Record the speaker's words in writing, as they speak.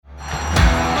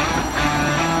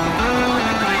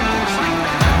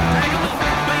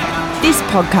This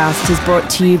podcast is brought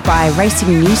to you by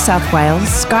Racing New South Wales,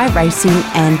 Sky Racing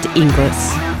and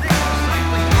Inglis.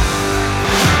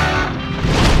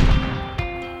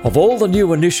 Of all the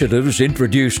new initiatives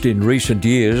introduced in recent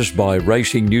years by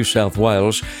Racing New South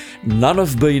Wales, none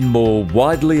have been more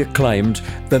widely acclaimed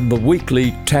than the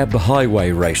weekly Tab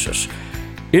Highway races.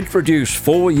 Introduced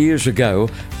 4 years ago,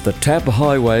 the Tab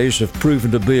Highways have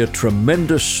proven to be a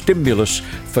tremendous stimulus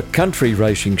for country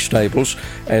racing stables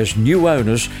as new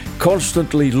owners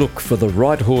constantly look for the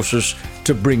right horses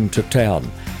to bring to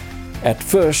town. At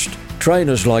first,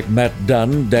 trainers like Matt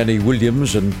Dunn, Danny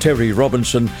Williams and Terry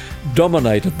Robinson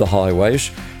dominated the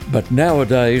highways, but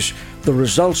nowadays the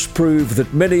results prove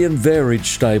that many and varied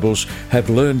stables have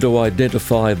learned to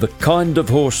identify the kind of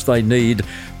horse they need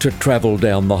to travel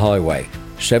down the highway.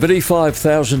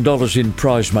 $75,000 in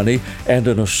prize money and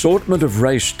an assortment of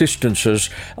race distances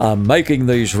are making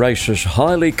these races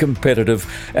highly competitive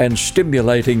and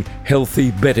stimulating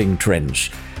healthy betting trends.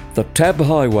 The Tab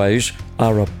Highways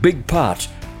are a big part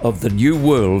of the new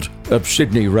world of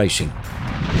Sydney racing.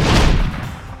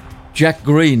 Jack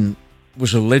Green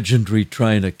was a legendary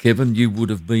trainer, Kevin. You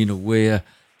would have been aware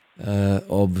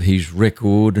of his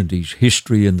record and his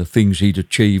history and the things he'd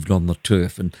achieved on the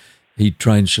turf. And he'd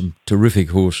trained some terrific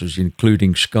horses,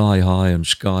 including Sky High and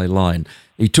Sky Line.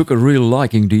 He took a real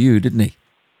liking to you, didn't he?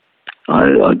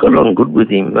 I got on good with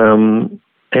him,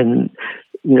 and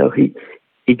you know he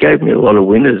gave me a lot of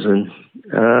winners, and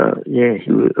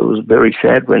it was very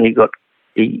sad when he got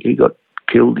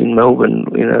killed in Melbourne.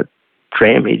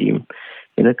 Tram hit him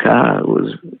in a car. It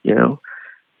was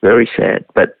very sad,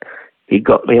 but he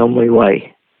got me on my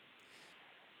way.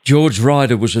 George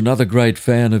Ryder was another great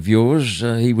fan of yours.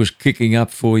 He was kicking up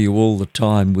for you all the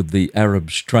time with the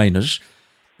Arabs trainers,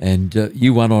 and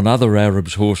you won on other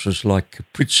Arabs horses like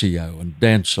Caprizio and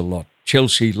Dance-A-Lot,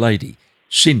 Chelsea Lady,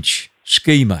 Cinch,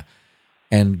 Schema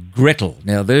and Gretel.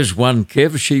 Now there's one,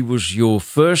 Kev. She was your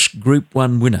first Group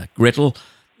 1 winner, Gretel,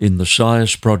 in the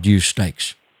Sire's Produce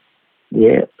Stakes.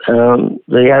 Yeah,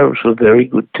 the Arabs were very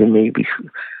good to me,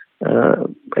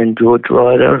 and George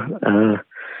Ryder,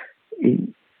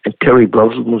 and Terry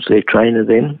Blossom was their trainer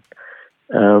then,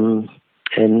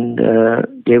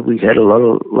 we had a lot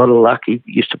of luck. He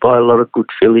used to buy a lot of good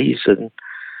fillies and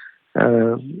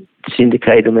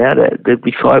syndicate them out. There'd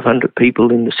be 500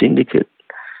 people in the syndicate,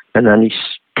 and only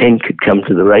 10 could come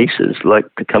to the races, like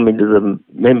to come into the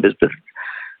members. But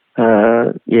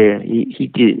he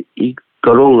did. He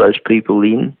got all those people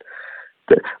in.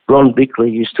 Ron Bickley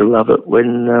used to love it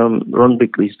when Ron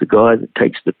Bickley's the guy that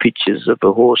takes the pictures of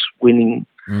a horse winning.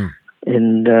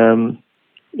 And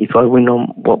if I won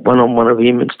on one of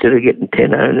him, instead of getting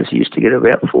 10 owners, he used to get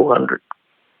about 400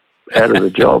 out of the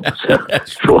job. So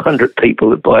 400 people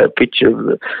would buy a picture of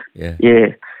the...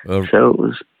 Yeah. Well,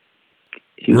 so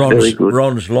he was very good.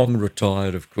 Ron's long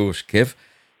retired, of course, Kev.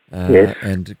 Yes.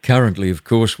 And currently, of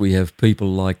course, we have people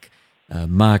like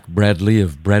Mark Bradley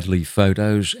of Bradley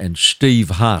Photos and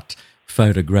Steve Hart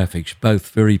Photographics, both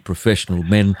very professional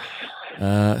men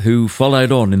who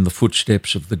followed on in the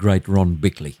footsteps of the great Ron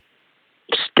Bickley.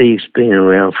 Steve's been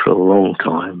around for a long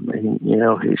time, and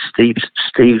Steve's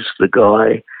the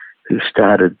guy who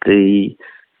started the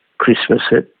Christmas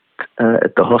at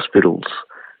the hospitals,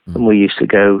 and we used to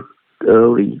go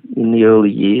in the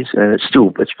early years, and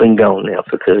it's been going now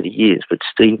for 30 years. But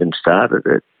Stephen started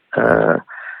it,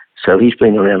 so he's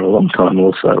been around a long time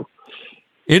also.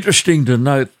 Interesting to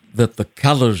note that the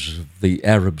colours of the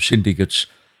Arab syndicates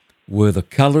were the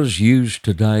colours used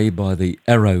today by the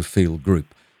Arrowfield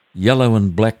Group, yellow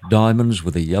and black diamonds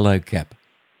with a yellow cap.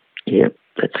 Yep,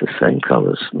 that's the same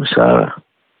colours, Masara.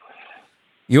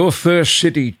 Your first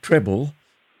city treble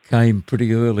came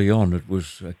pretty early on. It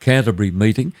was a Canterbury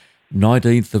meeting,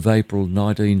 19th of April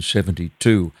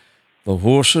 1972. The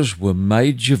horses were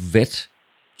Major Vet,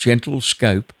 Gentle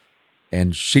Scope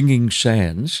and Singing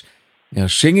Sands. Now,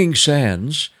 Singing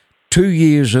Sands, 2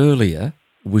 years earlier,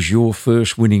 was your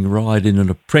first winning ride in an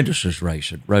apprentices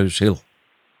race at Rose Hill.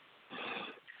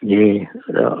 Yeah,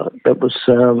 that was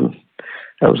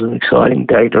an exciting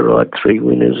day to ride 3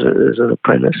 winners as an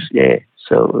apprentice. Yeah,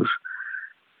 so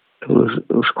it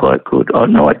was quite good. I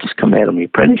know I'd just come out of my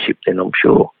apprenticeship then, I'm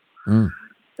sure.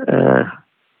 I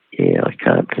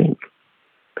can't think.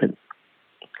 But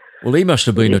well, he must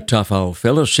have been a tough old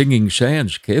fella, Singing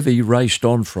Sands, Kev. He raced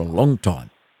on for a long time.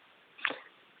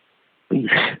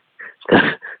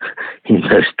 In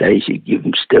those days, you give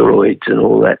them steroids and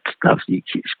all that stuff. You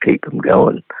just keep them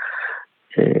going.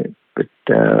 But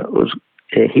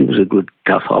he was a good,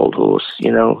 tough old horse,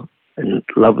 and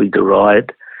lovely to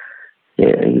ride.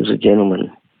 Yeah, he was a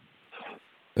gentleman.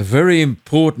 A very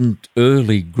important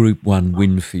early Group 1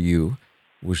 win for you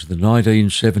was the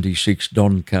 1976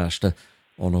 Doncaster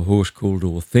on a horse called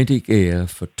Authentic Heir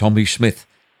for Tommy Smith.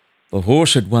 The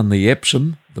horse had won the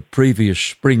Epsom the previous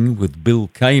spring with Bill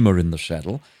Kamer in the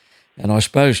saddle, and I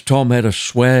suppose Tom had a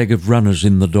swag of runners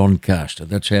in the Doncaster.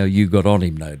 That's how you got on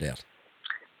him, no doubt.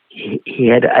 He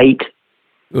had 8,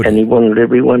 Good. and he wanted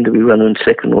everyone to be running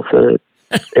second or third.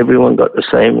 Everyone got the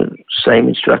same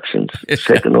instructions,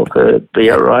 second or third, be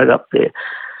right up there.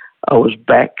 I was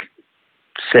back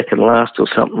second last or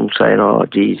something, saying, "Oh,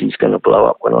 geez, he's going to blow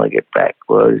up when I get back."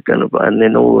 Well, he's going to, and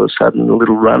then all of a sudden, the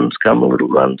little runs come,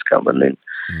 and then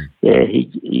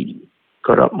he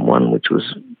got up and won, which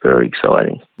was very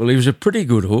exciting. Well, he was a pretty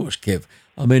good horse, Kev.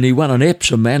 I mean, he won an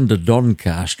Epsom and a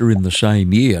Doncaster in the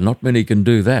same year. Not many can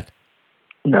do that.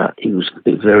 No, he was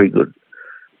very good.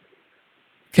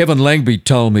 Kevin Langby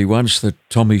told me once that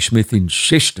Tommy Smith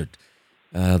insisted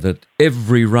that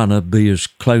every runner be as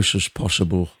close as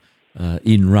possible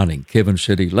in running. Kevin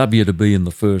said he'd love you to be in the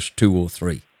first 2 or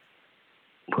 3.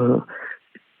 Well,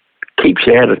 keeps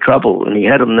you out of trouble, and he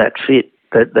had them that fit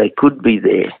that they could be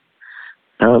there.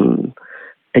 And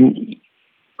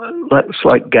it's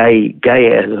like Gay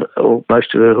has,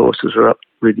 most of her horses are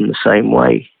ridden the same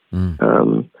way.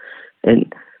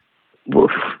 And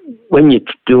when you're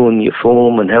doing your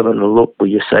form and having a look, where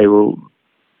you say, well,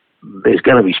 there's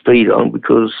going to be speed on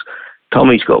because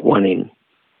Tommy's got one in.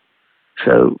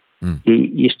 So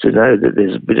he used to know that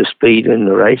there's a bit of speed in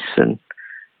the race, and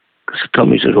because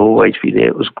Tommy's would always be there.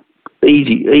 It was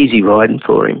easy riding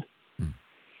for him.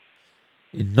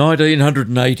 In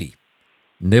 1980,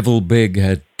 Neville Begg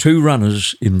had 2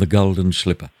 runners in the Golden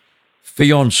Slipper.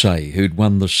 Fiancé, who'd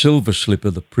won the Silver Slipper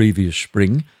the previous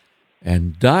spring,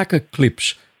 and Dark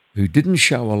Eclipse, who didn't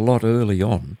show a lot early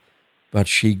on, but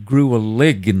she grew a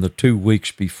leg in the 2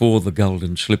 weeks before the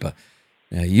Golden Slipper.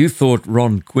 Now, you thought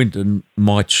Ron Quinton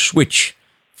might switch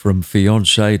from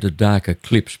Fiancé to Dark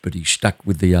Eclipse, but he stuck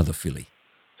with the other filly.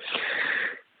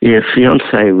 Yeah,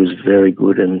 Fiancé was very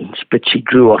good, but she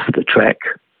drew off the track.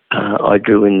 I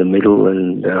drew in the middle,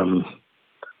 and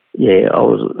I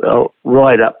was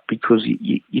right up because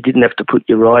you didn't have to put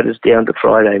your riders down to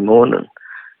Friday morning.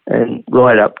 And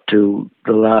right up to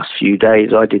the last few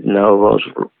days, I didn't know if I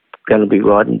was going to be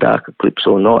riding Dark Eclipse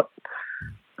or not.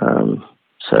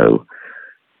 So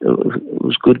it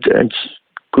was good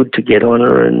to get on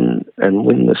her and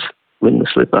win the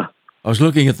slipper. I was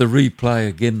looking at the replay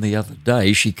again the other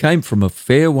day. She came from a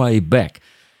fair way back,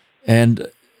 and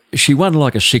she won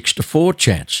like a 6-4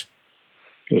 chance.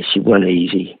 Yeah, she won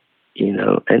easy,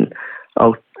 and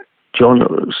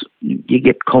John, you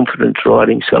get confidence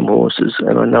riding some horses,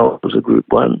 and I know it was a Group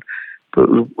 1, but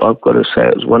I've got to say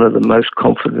it was one of the most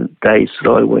confident days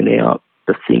that I went out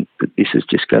to think that this is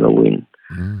just going to win.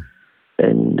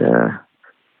 And,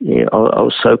 I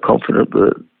was so confident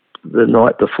that the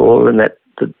night before and that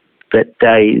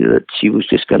day that she was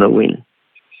just going to win.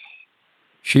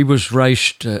 She was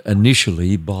raced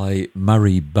initially by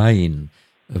Murray Bain,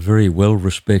 a very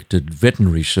well-respected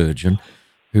veterinary surgeon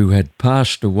who had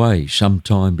passed away some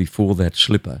time before that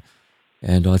slipper,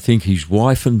 and I think his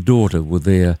wife and daughter were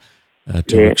there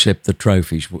to accept the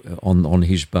trophies on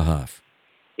his behalf.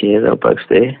 Yeah, they were both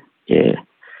there. Yeah,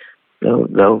 they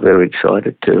were very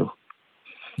excited too.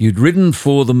 You'd ridden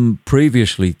for them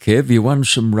previously, Kev. You won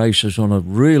some races on a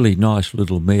really nice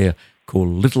little mare called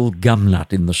Little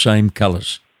Gumnut in the same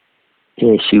colours.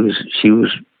 Yeah, she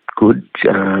was good.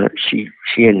 She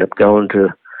ended up going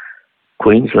to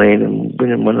Queensland and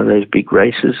winning one of those big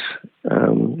races.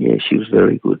 She was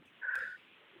very good.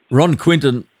 Ron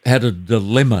Quinton had a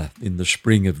dilemma in the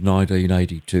spring of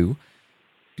 1982.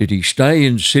 Did he stay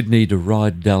in Sydney to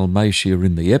ride Dalmatia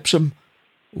in the Epsom,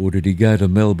 or did he go to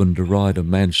Melbourne to ride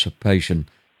Emancipation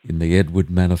in the Edward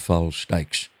Manifold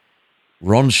Stakes?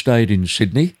 Ron stayed in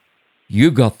Sydney. You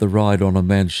got the ride on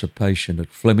Emancipation at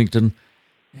Flemington,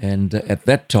 and at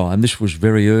that time, this was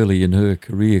very early in her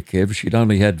career, Kev, she'd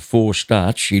only had 4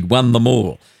 starts. She'd won them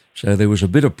all. So there was a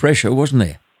bit of pressure, wasn't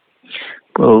there?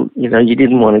 Well, you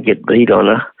didn't want to get beat on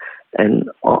her, and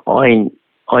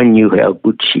I knew how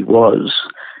good she was,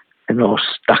 and I was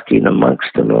stuck in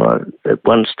amongst them at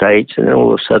one stage, and then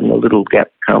all of a sudden a little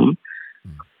gap come,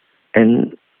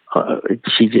 and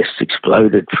she just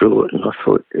exploded through it, and I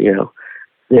thought,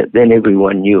 then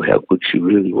everyone knew how good she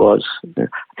really was. I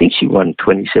think she won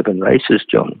 27 races,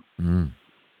 John.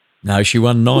 No, she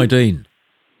won 19.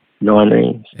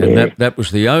 19, yeah. And that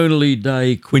was the only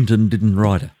day Quinton didn't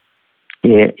ride her.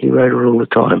 Yeah, he rode her all the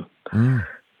time.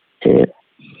 Yeah.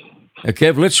 Now,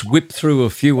 Kev, let's whip through a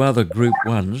few other Group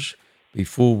 1s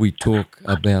before we talk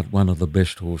about one of the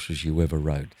best horses you ever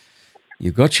rode.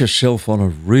 you got yourself on a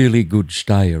really good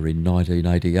stayer in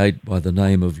 1988 by the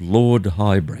name of Lord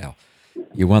Hybrow.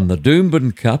 You won the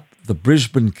Doomben Cup, the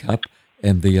Brisbane Cup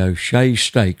and the O'Shea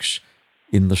Stakes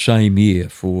in the same year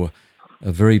for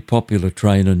a very popular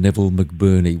trainer, Neville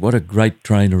McBurney. What a great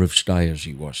trainer of stayers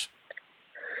he was.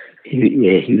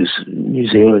 He was a New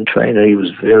Zealand trainer. He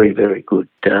was very, very good.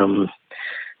 The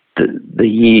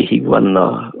year he won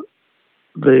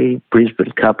the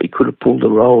Brisbane Cup, he could have pulled the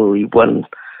roller. He won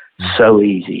so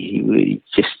easy. He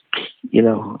just, I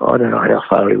don't know how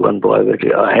far he won by, but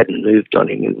I hadn't moved on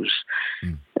him. It was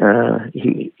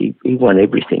he won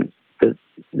everything that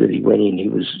he went in. He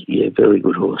was a very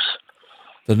good horse.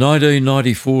 The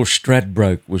 1994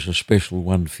 Stradbroke was a special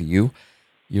one for you.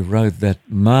 You rode that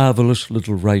marvellous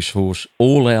little racehorse,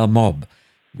 All Our Mob,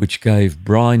 which gave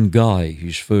Brian Guy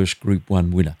his first Group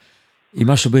 1 winner. He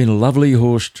must have been a lovely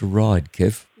horse to ride,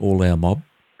 Kev, All Our Mob.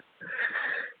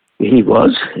 He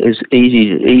was. It was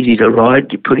easy to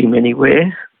ride. You put him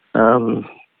anywhere. And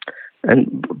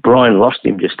Brian lost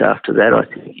him just after that. I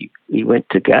think he went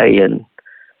to Gay and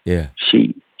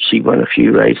she won a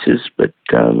few races, but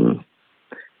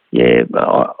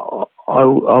I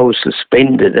was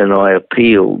suspended and I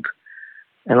appealed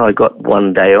and I got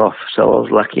one day off, so I was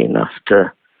lucky enough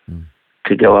to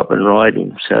go up and ride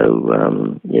him.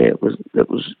 So it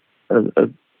was a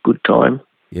good time.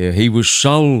 Yeah, he was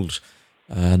sold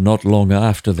not long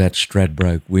after that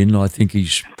Stradbroke win. I think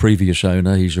his previous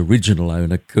owner, his original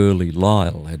owner, Curly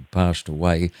Lyle, had passed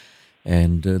away,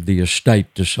 and the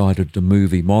estate decided to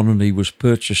move him on, and he was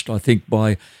purchased, I think,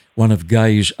 by one of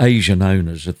Gay's Asian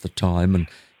owners at the time, and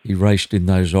he raced in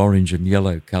those orange and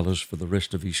yellow colours for the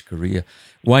rest of his career.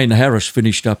 Wayne Harris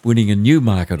finished up winning a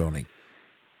Newmarket on him.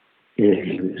 Yeah,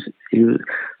 he was.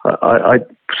 I'd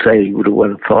say he would have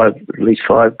won at least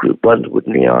five Group 1s,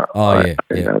 wouldn't he?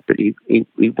 But he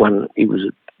won. He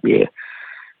was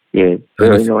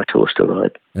very nice horse to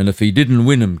ride. And if he didn't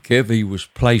win them, Kev, he was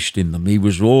placed in them. He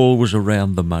was always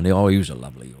around the money. Oh, he was a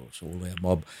lovely horse, All Our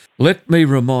Mob. Let me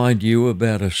remind you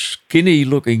about a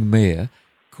skinny-looking mare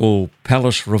called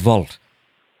Palace Revolt,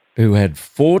 who had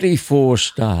 44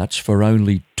 starts for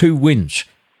only 2 wins.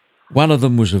 One of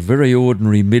them was a very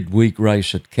ordinary midweek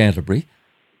race at Canterbury.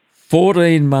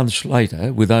 14 months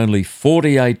later, with only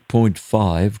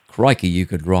 48.5, crikey, you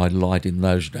could ride light in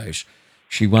those days,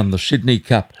 she won the Sydney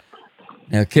Cup.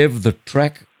 Now, Kev, the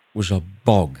track was a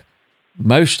bog.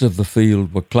 Most of the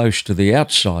field were close to the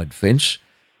outside fence.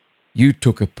 You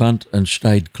took a punt and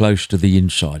stayed close to the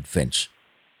inside fence.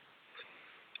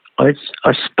 I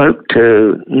spoke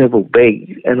to Neville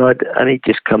Begg, and I'd only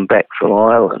just come back from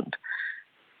Ireland,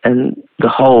 and the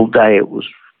whole day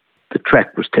the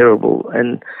track was terrible,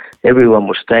 and everyone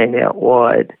was staying out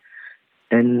wide.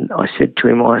 And I said to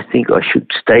him, I think I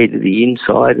should stay to the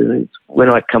inside, and when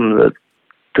I come to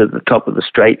the top of the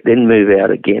straight, then move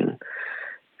out again.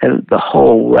 And the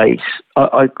whole race,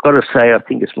 I got to say, I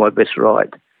think it's my best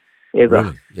ride ever.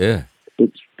 Really? Yeah.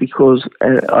 It's because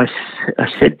I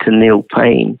said to Neil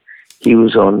Payne, he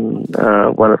was on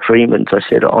one of Freeman's, I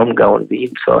said, I'm going to the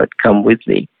inside, come with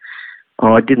me.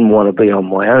 And I didn't want to be on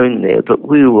my own there, but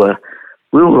we were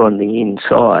on the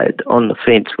inside, on the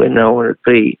fence where no one would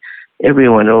be.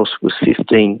 Everyone else was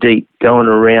 15 deep, going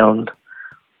around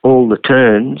all the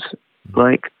turns,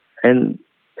 and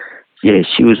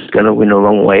she was going to win a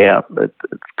long way out,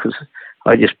 because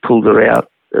I just pulled her out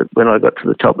when I got to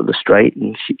the top of the straight,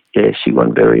 and she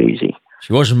won very easy.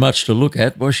 She wasn't much to look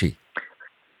at, was she?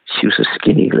 She was a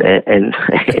skinny, and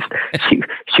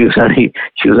she was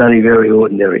only very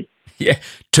ordinary. Yeah,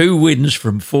 2 wins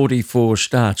from 44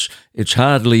 starts. It's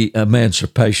hardly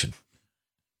Emancipation.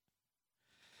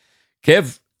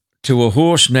 Kev, to a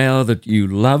horse now that you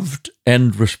loved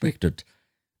and respected,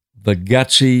 the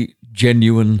gutsy,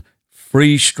 genuine,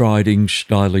 free-striding,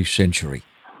 stylish Century,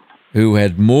 who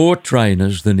had more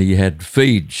trainers than he had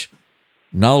feeds.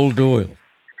 Noel Doyle,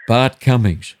 Bart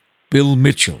Cummings, Bill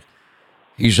Mitchell.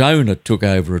 His owner took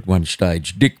over at one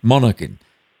stage, Dick Monaghan.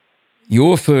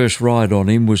 Your first ride on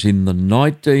him was in the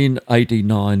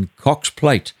 1989 Cox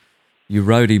Plate. You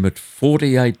rode him at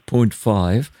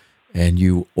 48.5 and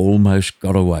you almost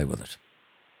got away with it.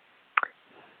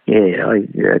 Yeah,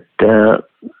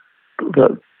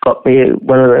 got me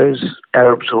one of those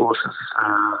Arabs horses.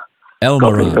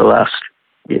 Almaarad.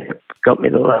 Got me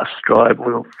the last stride.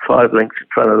 We were 5 lengths in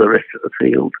front of the rest of the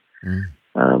field.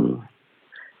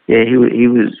 He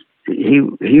was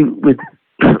with.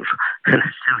 And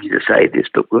it's silly to say this,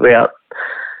 but without,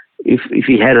 if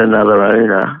he had another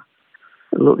owner,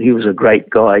 look, he was a great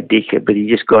guy, Dicker, but he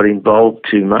just got involved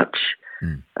too much.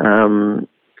 And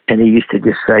he used to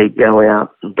just say, go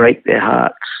out and break their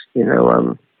hearts.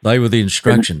 They were the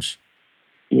instructions.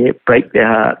 Break their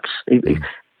hearts.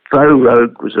 Bo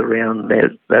Rogue was around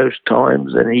those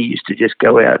times, and he used to just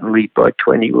go out and lead by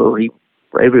 20. Well,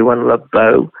 everyone loved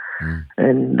Bo,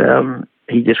 and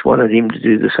he just wanted him to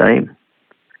do the same.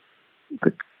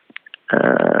 But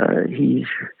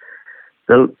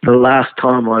the last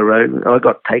time I rode, I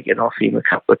got taken off him a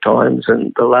couple of times,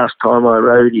 and the last time I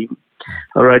rode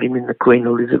him in the Queen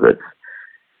Elizabeth,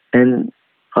 and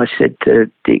I said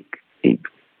to Dick, he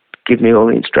gave me all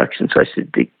the instructions. I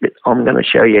said, Dick, I'm going to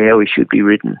show you how he should be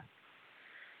ridden.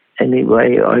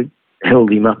 Anyway, I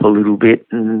held him up a little bit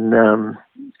and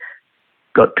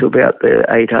got to about the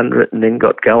 800 and then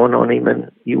got going on him,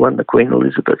 and he won the Queen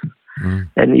Elizabeth.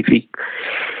 And if he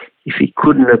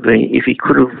could have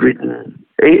ridden,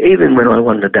 even when I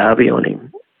won the Derby on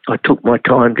him, I took my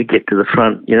time to get to the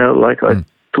front.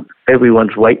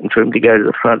 Everyone's waiting for him to go to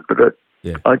the front, but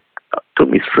it took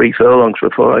me 3 furlongs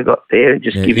before I got there and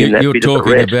just give him that bit of a rest. You're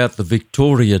talking about the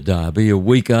Victoria Derby a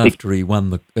week after he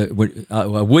won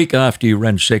a week after he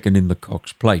ran second in the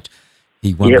Cox Plate.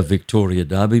 He won the Victoria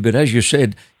Derby, but as you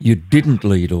said, you didn't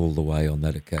lead all the way on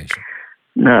that occasion.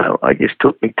 No, I just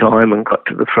took my time and got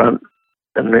to the front.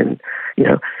 And then,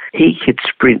 he could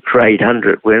sprint for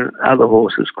 800 when other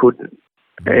horses couldn't.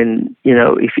 And,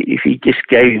 if he just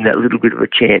gave him that little bit of a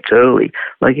chance early,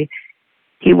 like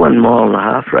he won 1.5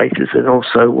 mile races and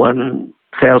also won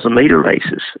 1,000-metre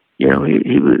races. He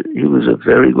was a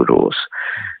very good horse.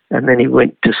 And then he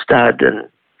went to stud, and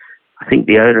I think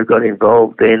the owner got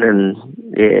involved then, and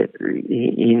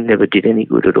he never did any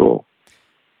good at all.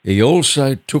 He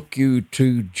also took you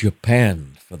to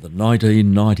Japan for the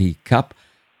 1990 Cup,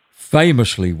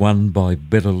 famously won by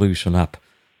Better Loosen Up.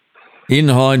 In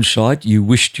hindsight, you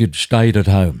wished you'd stayed at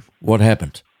home. What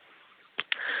happened?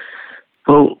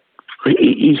 Well,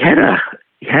 he had a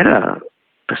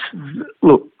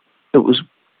look. It was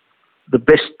the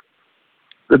best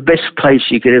place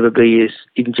you could ever be is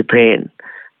in Japan.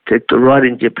 To ride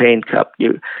in Japan Cup,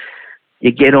 you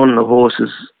get on the horses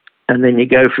and then you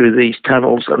go through these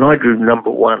tunnels. And I drew number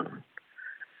 1.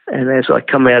 And as I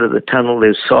come out of the tunnel,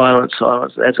 there's silence.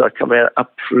 As I come out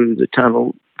up through the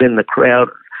tunnel, then the crowd,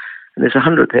 and there's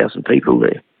 100,000 people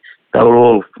there. They were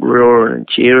all roaring and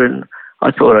cheering.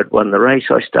 I thought I'd won the race.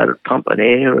 I started pumping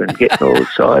air and getting all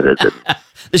excited.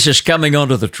 This is coming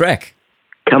onto the track.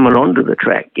 Coming onto the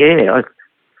track, yeah.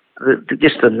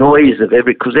 Just the noise of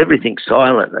because everything's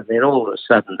silent, and then all of a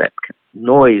sudden that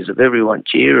noise of everyone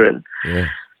cheering. Yeah.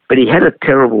 But he had a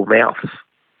terrible mouth,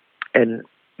 and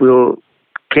we were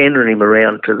cantering him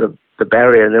around to the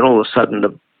barrier, and then all of a sudden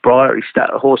the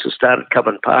horses started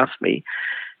coming past me,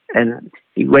 and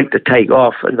he went to take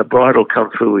off, and the bridle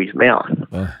come through his mouth.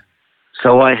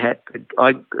 So I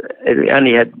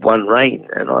only had one rein,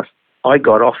 and I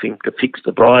got off him to fix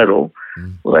the bridle.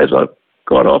 Well, as I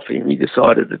got off him, he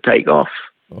decided to take off.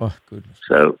 Oh, goodness.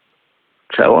 So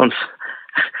I'm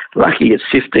lucky it's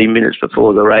 15 minutes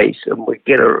before the race, and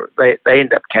they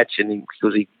end up catching him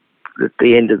because he at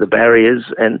the end of the barriers,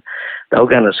 and they were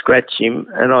going to scratch him.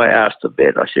 And I asked the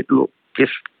vet, I said, look,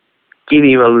 just give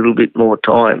him a little bit more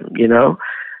time,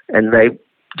 And they,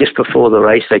 just before the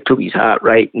race, they took his heart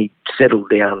rate and he settled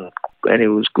down and it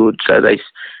was good. So they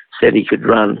said he could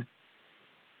run.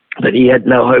 But he had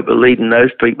no hope of leading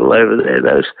those people over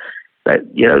there.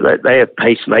 They have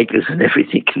pacemakers and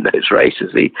everything in those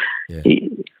races. He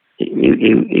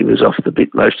was off the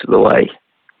bit most of the way.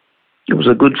 It was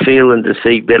a good feeling to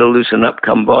see Better Loosen Up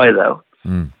come by, though.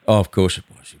 Oh, of course it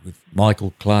was. With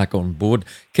Michael Clark on board.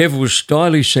 Kev, was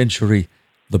Stylish Century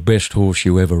the best horse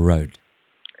you ever rode?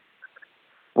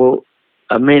 Well,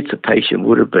 Emancipation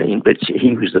would have been, but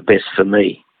he was the best for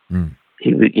me.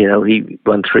 He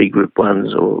won 3 Group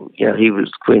 1s, or he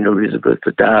was Queen Elizabeth,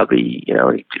 the Derby. He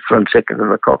run second in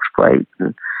the Cox Plate,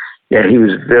 and he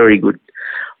was very good.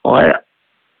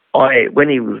 When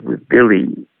he was with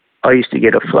Billy, I used to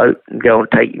get a float and go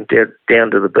and take him down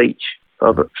to the beach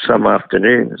some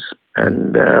afternoons,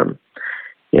 and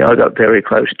I got very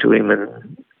close to him,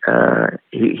 and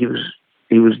he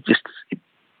was just a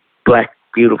black,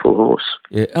 beautiful horse.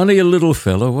 Yeah, only a little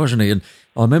fellow, wasn't he? And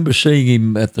I remember seeing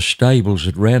him at the stables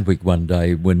at Randwick one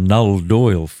day when Noel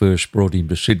Doyle first brought him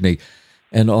to Sydney,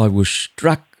 and I was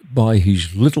struck by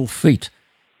his little feet.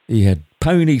 He had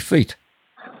pony feet.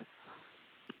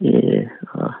 Yeah.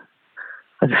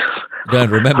 Don't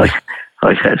remember.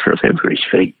 I don't remember his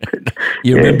feet.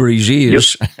 You remember his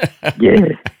ears.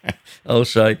 Yeah. I'll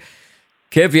say.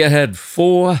 Kev, you had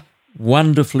 4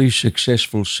 wonderfully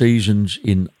successful seasons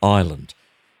in Ireland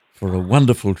for a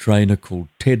wonderful trainer called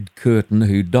Ted Curtin,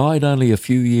 who died only a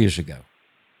few years ago.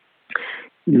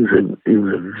 he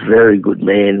was a very good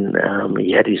man.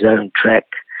 He had his own track,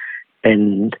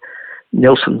 and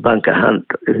Nelson Bunker Hunt,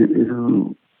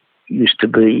 who used to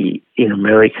be in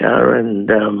America, and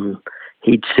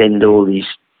he'd send all these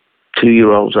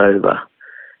 2-year-olds over.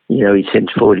 You know, he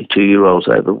sends 42-year-olds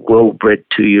over, well-bred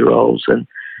 2-year-olds, and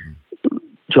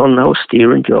John, they were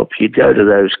steering jobs. You'd go to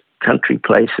those country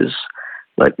places,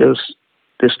 like there's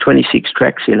 26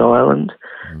 tracks in Ireland,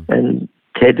 and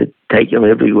Ted would take them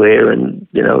everywhere, and,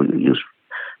 you know, he was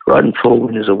riding 4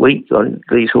 winners a week on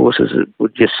these horses that were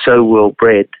just so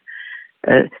well-bred.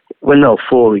 When they were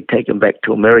 4, he'd take them back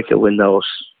to America when they were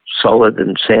solid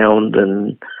and sound,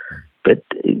 but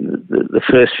the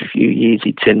first few years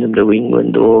he'd send them to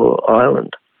England or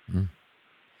Ireland.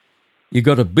 You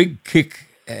got a big kick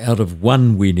out of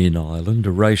one win in Ireland,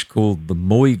 a race called the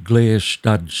Moy-Glare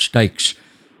Stud Stakes.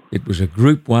 It was a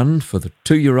Group 1 for the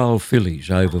 2-year-old fillies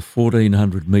over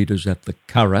 1,400 metres at the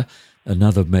Curragh,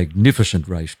 another magnificent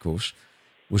racecourse.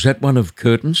 Was that one of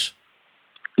Curtin's?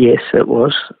 Yes, it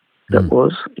was. That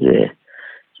was, yeah.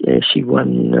 Yeah, she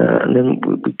won, and then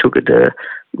we took her to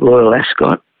Royal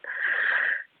Ascot.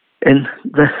 And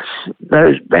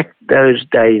those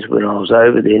days when I was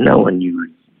over there, no one knew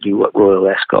what Royal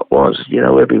Ascot was. You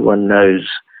know, everyone knows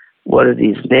what it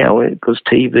is now because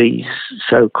TV's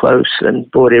so close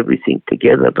and brought everything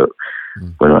together. But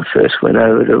when I first went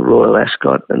over to Royal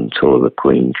Ascot and saw the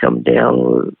Queen come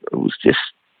down, it was just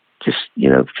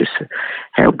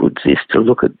how good's this to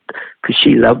look at, because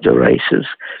she loved the races.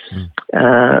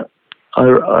 I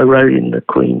rode in the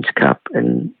Queen's Cup,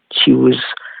 and she was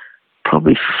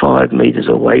probably 5 metres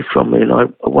away from me, and I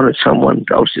wanted someone.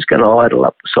 I was just going to idle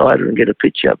up beside her and get a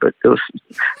picture, but there was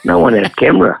no one had a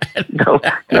camera.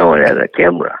 No one had a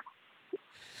camera.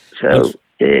 So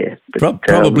yeah, but,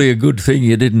 probably a good thing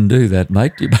you didn't do that,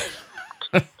 mate.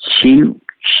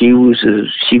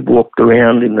 She walked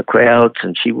around in the crowds,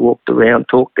 and she walked around,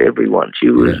 talked to everyone. She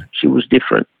was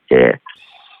different. Yeah.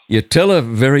 You tell a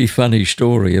very funny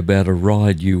story about a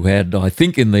ride you had, I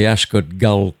think, in the Ascot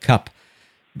Gull Cup,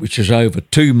 which is over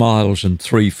 2 miles and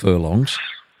 3 furlongs.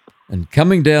 And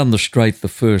coming down the straight the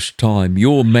first time,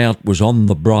 your mount was on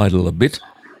the bridle a bit,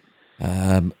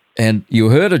 and you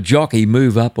heard a jockey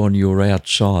move up on your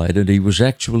outside, and he was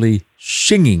actually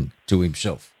singing to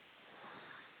himself.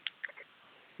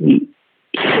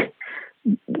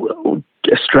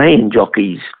 Australian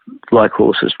jockeys like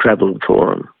horses travelling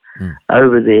for them.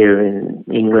 Over there in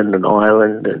England and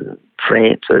Ireland and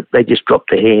France, they just drop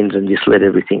their hands and just let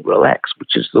everything relax,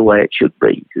 which is the way it should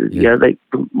be. You know, the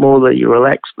more that you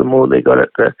relax, the more they got at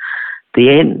the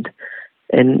end.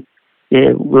 And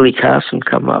yeah, Willie Carson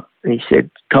come up and he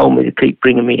told me to keep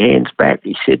bringing my hands back.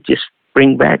 He said, just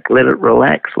bring back, let it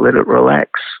relax.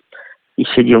 He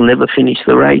said, you'll never finish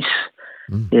the race.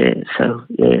 Yeah, so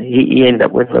yeah, he ended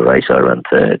up winning the race. I run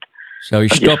third. So he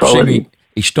stopped singing.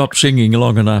 He stopped singing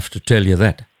long enough to tell you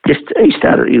that. He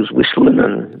was whistling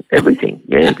and everything.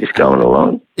 Yeah, just going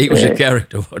along. He was a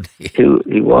character, wasn't he?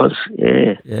 He was.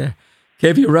 Yeah. Yeah.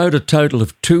 Kev, you rode a total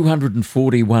of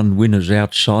 241 winners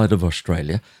outside of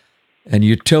Australia, and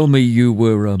you tell me you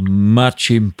were a much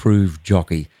improved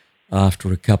jockey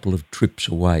after a couple of trips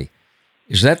away.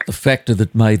 Is that the factor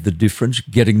that made the difference,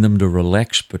 getting them to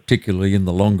relax, particularly in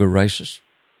the longer races?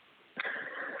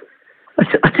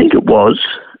 I think it was.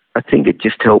 I think it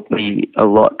just helped me a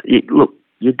lot. Look,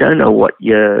 you don't know what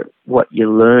you're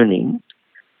learning,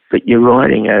 but you're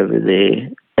riding over there,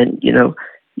 and you know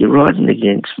you're riding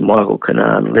against Michael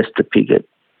Canaan, Lester Piggott,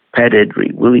 Pat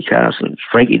Edry, Willie Carson,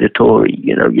 Frankie Dettori.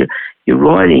 You know, you're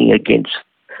riding against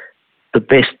the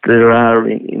best there are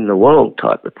in the world,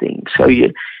 type of thing. So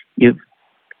you're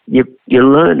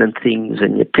learning things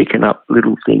and you're picking up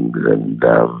little things, and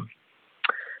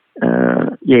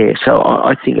so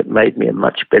I think it made me a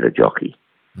much better jockey.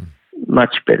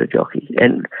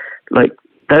 And like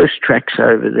those tracks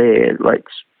over there, like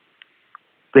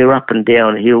they're up and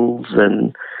down hills,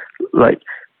 and like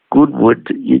Goodwood,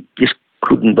 you just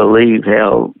couldn't believe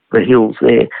how the hills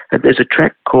there. There's a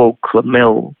track called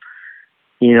Clonmel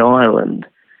in Ireland,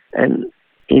 and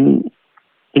in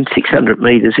 600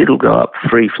 metres it'll go up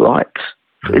 3 flights.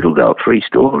 It'll go up 3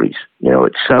 stories. You know,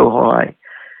 it's so high.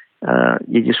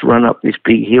 You just run up this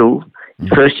big hill.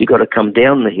 First you got to come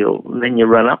down the hill, and then you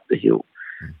run up the hill.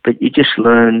 But you just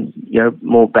learn, you know,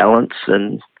 more balance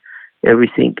and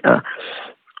everything.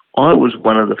 I was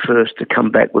one of the first to come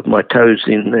back with my toes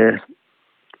in the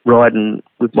riding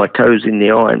with my toes in the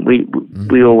iron.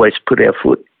 We always put our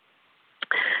foot,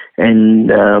 and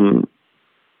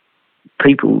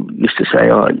people used to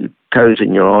say, "Oh, your toes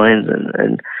in your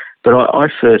irons," but I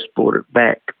first brought it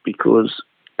back because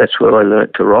that's where I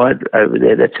learnt to ride over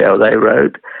there. That's how they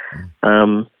rode.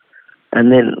 And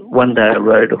then one day I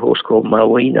rode a horse called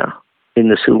Moena in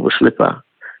the Silver Slipper.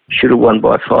 Should have won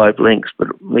by 5 lengths,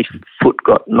 but my foot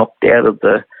got knocked out of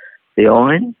the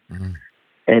iron,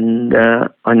 and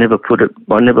I never put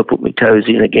my toes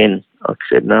in again. I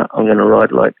said, no, I'm going to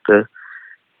ride like the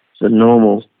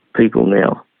normal people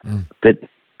now. But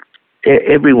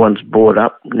everyone's brought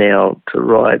up now to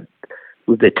ride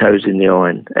with their toes in the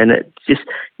iron, and it just,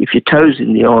 if your toes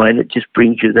in the iron, it just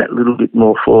brings you that little bit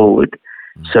more forward,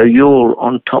 so you're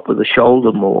on top of the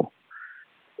shoulder more.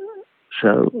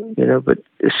 So, but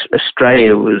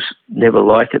Australia was never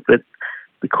like it, but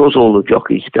because all the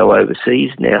jockeys go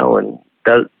overseas now and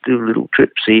do little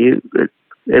trips here,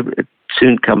 it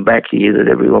soon come back here that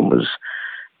everyone was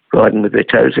riding with their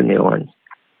toes in the iron.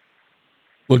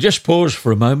 We'll just pause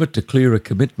for a moment to clear a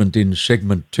commitment in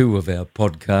segment 2 of our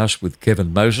podcast with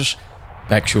K.Moses.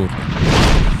 Back shortly.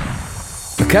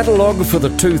 The catalogue for the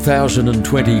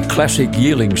 2020 Classic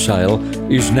Yearling Sale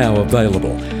is now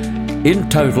available. In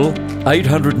total,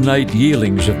 808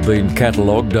 yearlings have been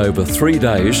catalogued over 3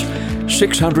 days,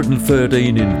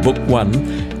 613 in Book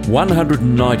 1,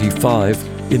 195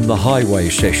 in the Highway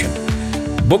session.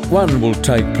 Book 1 will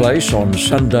take place on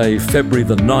Sunday, February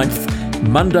the 9th,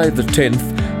 Monday the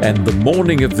 10th and the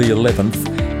morning of the 11th,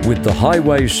 with the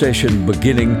Highway session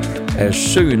beginning as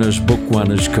soon as Book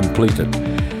 1 is completed.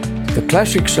 The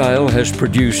Classic Sale has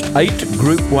produced 8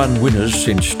 Group 1 winners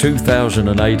since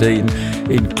 2018,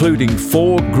 including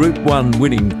 4 Group 1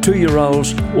 winning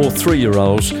 2-year-olds or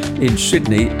 3-year-olds in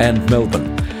Sydney and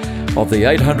Melbourne. Of the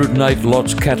 808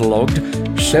 lots catalogued,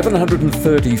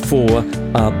 734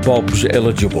 are Bobs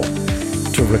eligible.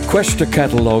 To request a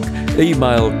catalogue,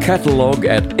 email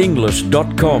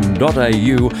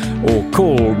catalogue@inglis.com.au or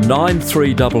call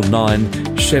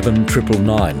 9399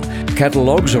 7999.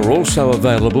 Catalogues are also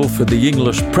available for the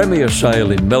English Premier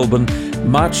Sale in Melbourne,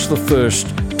 March the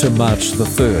 1st to March the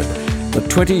 3rd. The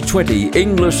 2020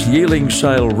 English Yearling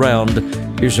Sale round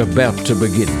is about to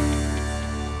begin.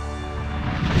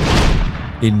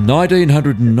 In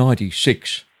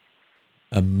 1996,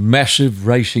 a massive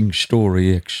racing story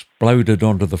exploded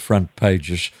onto the front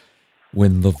pages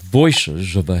when the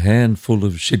voices of a handful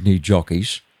of Sydney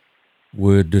jockeys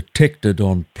were detected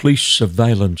on police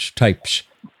surveillance tapes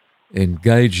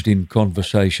engaged in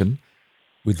conversation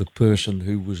with a person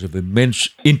who was of immense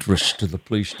interest to the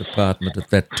police department at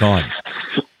that time.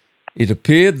 It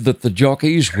appeared that the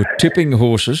jockeys were tipping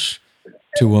horses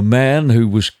to a man who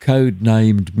was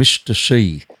codenamed Mr.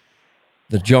 C.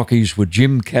 The jockeys were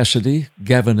Jim Cassidy,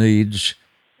 Gavin Eads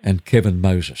and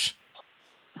K.Moses.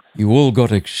 You all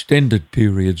got extended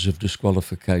periods of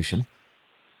disqualification,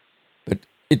 but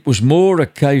it was more a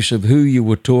case of who you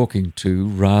were talking to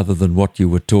rather than what you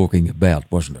were talking about,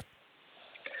 wasn't it?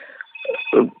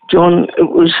 John, it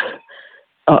was.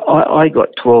 I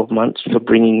got 12 months for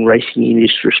bringing racing in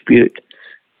disrepute.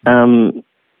 The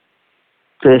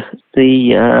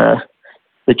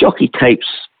jockey tapes,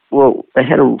 well, they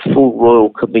had a full royal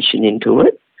commission into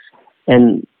it,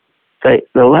 and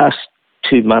the last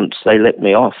 2 months they let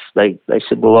me off. They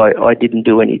said, well, I didn't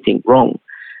do anything wrong,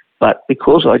 but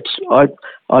because I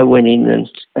went in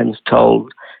and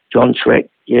told John Schreck,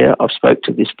 yeah, I've spoke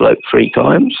to this bloke 3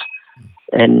 times,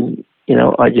 and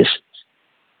I just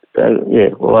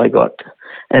I got,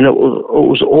 and it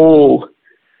was all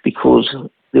because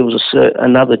there was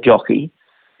another jockey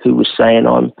who was saying,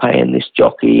 I'm paying this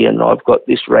jockey and I've got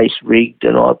this race rigged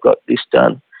and I've got this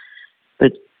done.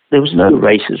 But there was no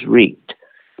races rigged.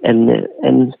 And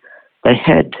they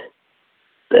had,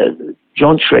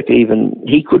 John Schreck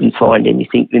he couldn't find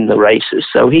anything in the races,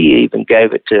 so he even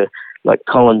gave it to like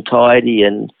Colin Tidy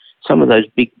and some of those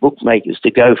big bookmakers to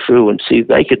go through and see if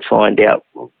they could find out,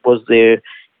 was there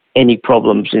any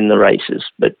problems in the races.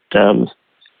 But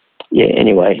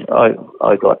anyway, I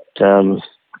got the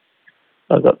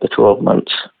 12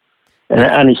 months. And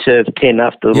I only served 10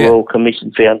 after the Royal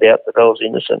Commission found out that I was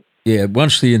innocent. Yeah,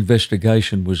 once the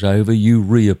investigation was over, you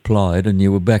reapplied and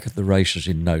you were back at the races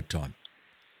in no time.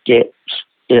 Yeah,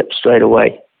 straight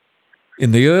away.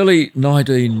 In the early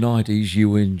 1990s,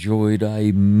 you enjoyed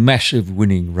a massive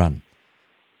winning run.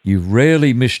 You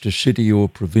rarely missed a city or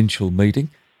provincial meeting,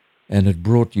 and it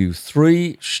brought you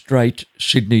 3 straight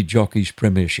Sydney Jockeys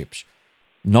premierships.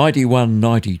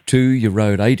 91-92, you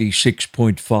rode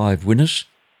 86.5 winners.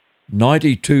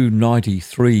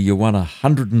 92-93, you won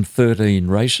 113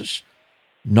 races.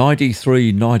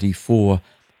 93-94,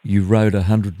 you rode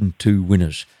 102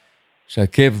 winners. So,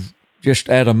 Kev, just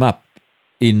add them up.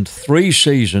 In 3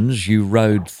 seasons, you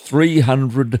rode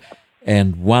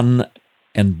 301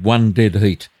 and 1 dead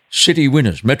heat. city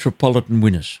winners, metropolitan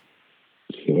winners.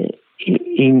 Yeah.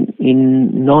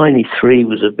 In 93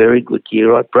 was a very good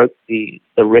year. I broke the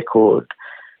record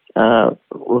of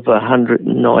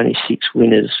 196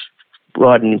 winners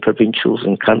riding in provincials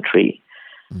and country.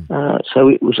 So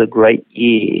it was a great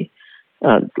year.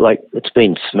 It's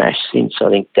been smashed since. I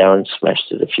think Darren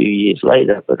smashed it a few years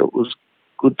later, but it was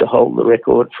good to hold the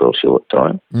record for a short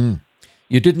time.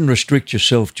 You didn't restrict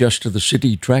yourself just to the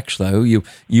city tracks, though. You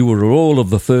were at all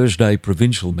of the Thursday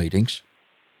provincial meetings.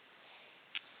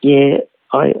 Yeah,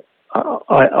 I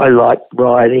liked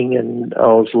riding, and I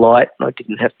was light, and I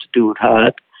didn't have to do it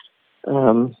hard.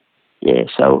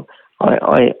 So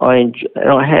I enjoyed, and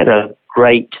I had a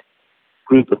great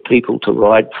group of people to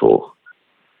ride for.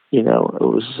 You know, it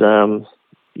was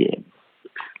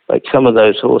like some of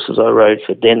those horses I rode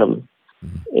for Denham.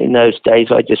 In those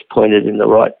days, I just pointed in the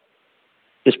right,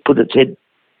 just put its head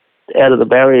out of the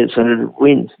barriers and it'd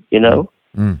win. You know.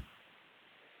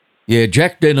 Yeah,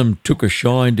 Jack Denham took a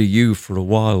shine to you for a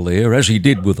while there, as he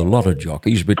did with a lot of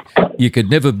jockeys, but you could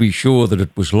never be sure that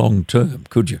it was long term,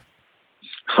 could you?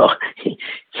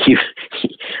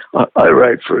 I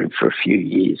rode for him for a few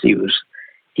years.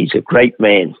 He's a great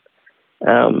man.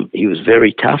 He was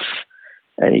very tough,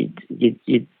 and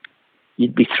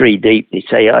you'd be three deep. He'd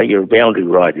say, "Oh, you're a boundary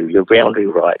rider. You're a boundary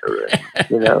rider,"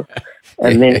 you know.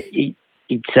 And then he'd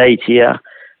say to you,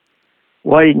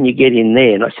 "Why didn't you get in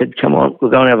there?" And I said, "Come on, we're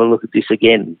going to have a look at this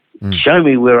again. Show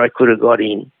me where I could have got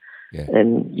in." Yeah.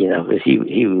 And you know, he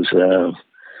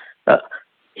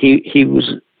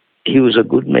was a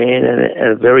good man and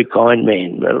a very kind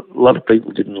man. A lot of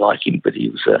people didn't like him, but he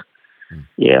was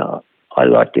I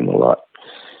liked him a lot.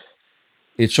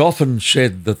 It's often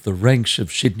said that the ranks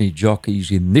of Sydney jockeys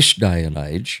in this day and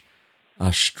age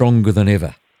are stronger than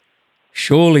ever.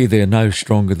 Surely they're no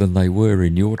stronger than they were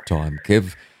in your time,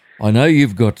 Kev. I know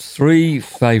you've got three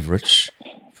favourites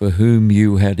for whom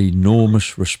you had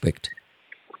enormous respect.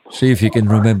 See if you can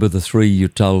remember the three you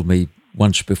told me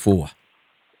once before.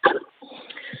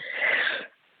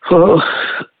 Well,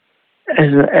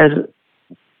 as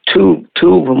two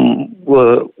of them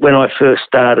were when I first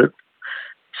started.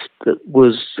 It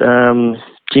was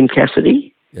Jim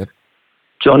Cassidy,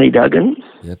 Johnny Duggan,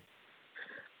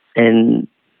 and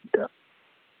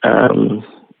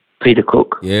Peter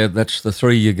Cook. Yeah, that's the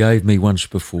three you gave me once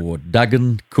before: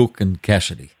 Duggan, Cook, and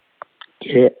Cassidy.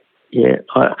 Yeah.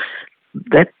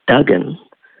 That Duggan,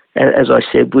 as I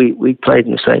said, we played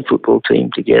in the same football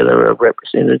team together,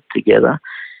 represented together.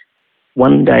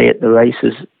 One day at the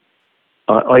races,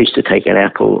 I used to take an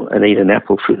apple and eat an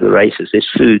apple through the races. There's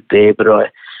food there, but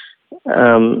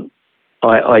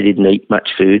I didn't eat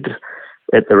much food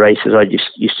at the races. I just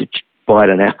used to bite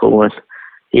an apple, and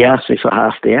he asked me for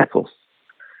half the apple.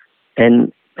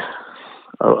 And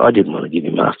I didn't want to give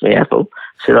him half the apple.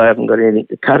 I said, I haven't got anything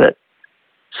to cut it.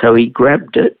 So he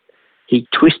grabbed it, he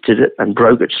twisted it and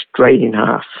broke it straight in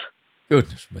half.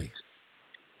 Goodness me.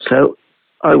 So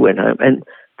I went home, and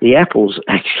the apples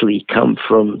actually come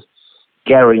from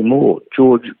Gary Moore.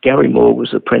 Gary Moore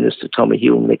was apprentice to Tommy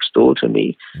Hill next door to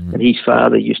me, and his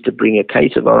father used to bring a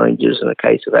case of oranges and a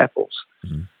case of apples.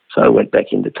 So I went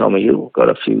back into Tommy Hill, got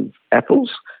a few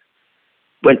apples,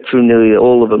 went through nearly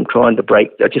all of them trying to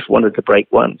break. I just wanted to break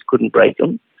one, couldn't break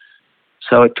them.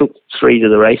 So I took three to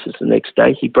the races the next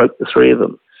day. He broke the three of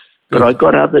them. But I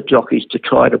got other jockeys to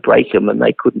try to break him, and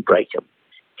they couldn't break him.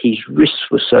 His wrists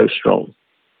were so strong.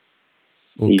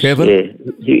 Well,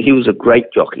 Kevin, he was a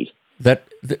great jockey.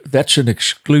 That's an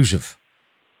exclusive.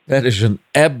 That is an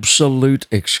absolute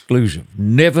exclusive.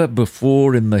 Never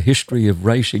before in the history of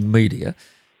racing media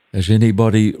has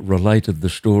anybody related the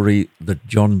story that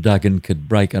John Duggan could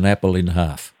break an apple in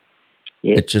half.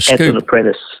 Yeah, it's a scoop. As an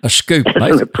apprentice. A scoop, as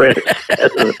mate.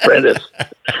 As an apprentice.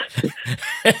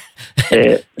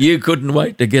 Yeah. You couldn't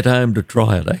wait to get home to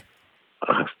try it, eh?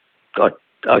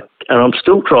 And I'm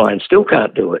still trying, still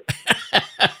can't do it.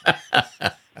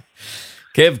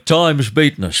 Kev, time's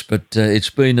beaten us, but it's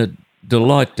been a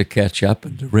delight to catch up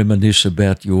and to reminisce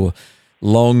about your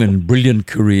long and brilliant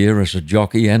career as a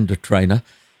jockey and a trainer.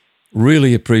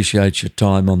 Really appreciate your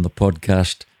time on the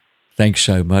podcast. Thanks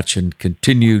so much, and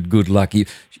continued good luck.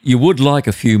 You would like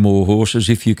a few more horses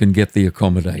if you can get the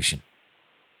accommodation.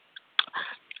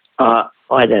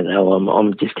 I don't know.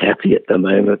 I'm just happy at the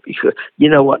moment because, you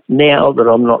know what, now that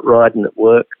I'm not riding at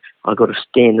work, I've got to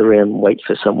stand around and wait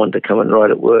for someone to come and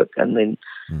ride at work. And then,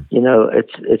 you know,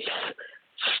 it's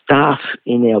staff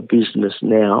in our business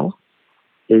now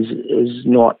is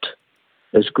not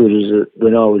as good as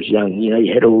when I was young. You know,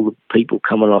 you had all the people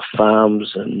coming off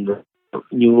farms and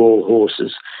knew all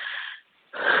horses.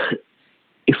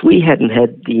 If we hadn't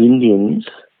had the Indians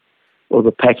or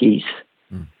the packies,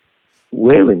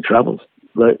 we're in trouble.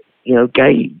 Like, you know,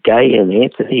 Gay and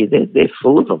Anthony, they're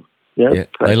full of them. You know, yeah,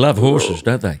 they love horses,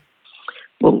 don't they?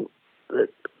 Well,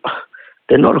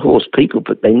 they're not horse people,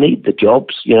 but they need the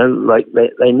jobs. You know, like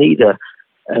they need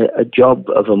a job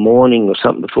of a morning or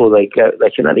something before they go. They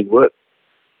can only work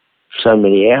so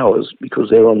many hours because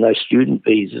they're on those student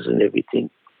visas and everything.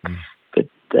 But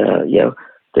you know,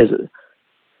 there's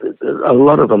a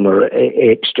lot of them are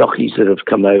ex-jockeys that have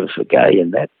come over for Gay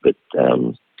and that. But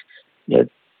you know,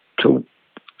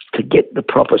 to get the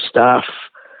proper staff,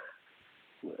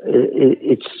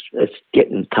 it's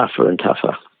getting tougher and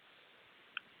tougher.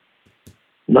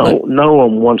 No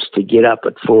one wants to get up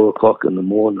at 4:00 in the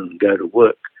morning and go to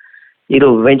work.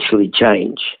 It'll eventually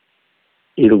change.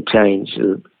 It'll change.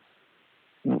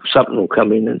 Something will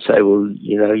come in and say, well,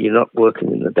 you know, you're not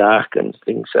working in the dark and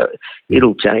things. So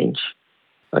it'll change.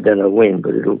 I don't know when,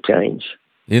 but it'll change.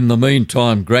 In the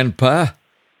meantime, Grandpa,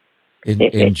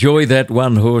 enjoy that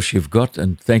one horse you've got,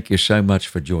 and thank you so much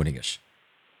for joining us.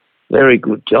 Very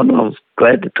good, John. I'm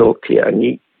glad to talk to you.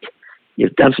 And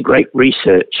you've done some great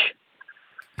research.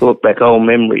 Brought back old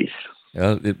memories.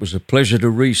 It was a pleasure to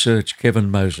research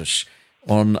K.Moses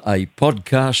on a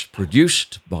podcast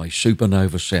produced by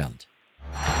Supernova Sound.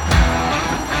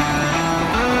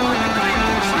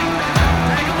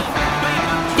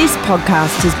 This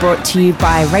podcast is brought to you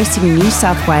by Racing New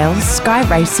South Wales, Sky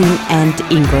Racing and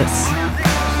Inglis.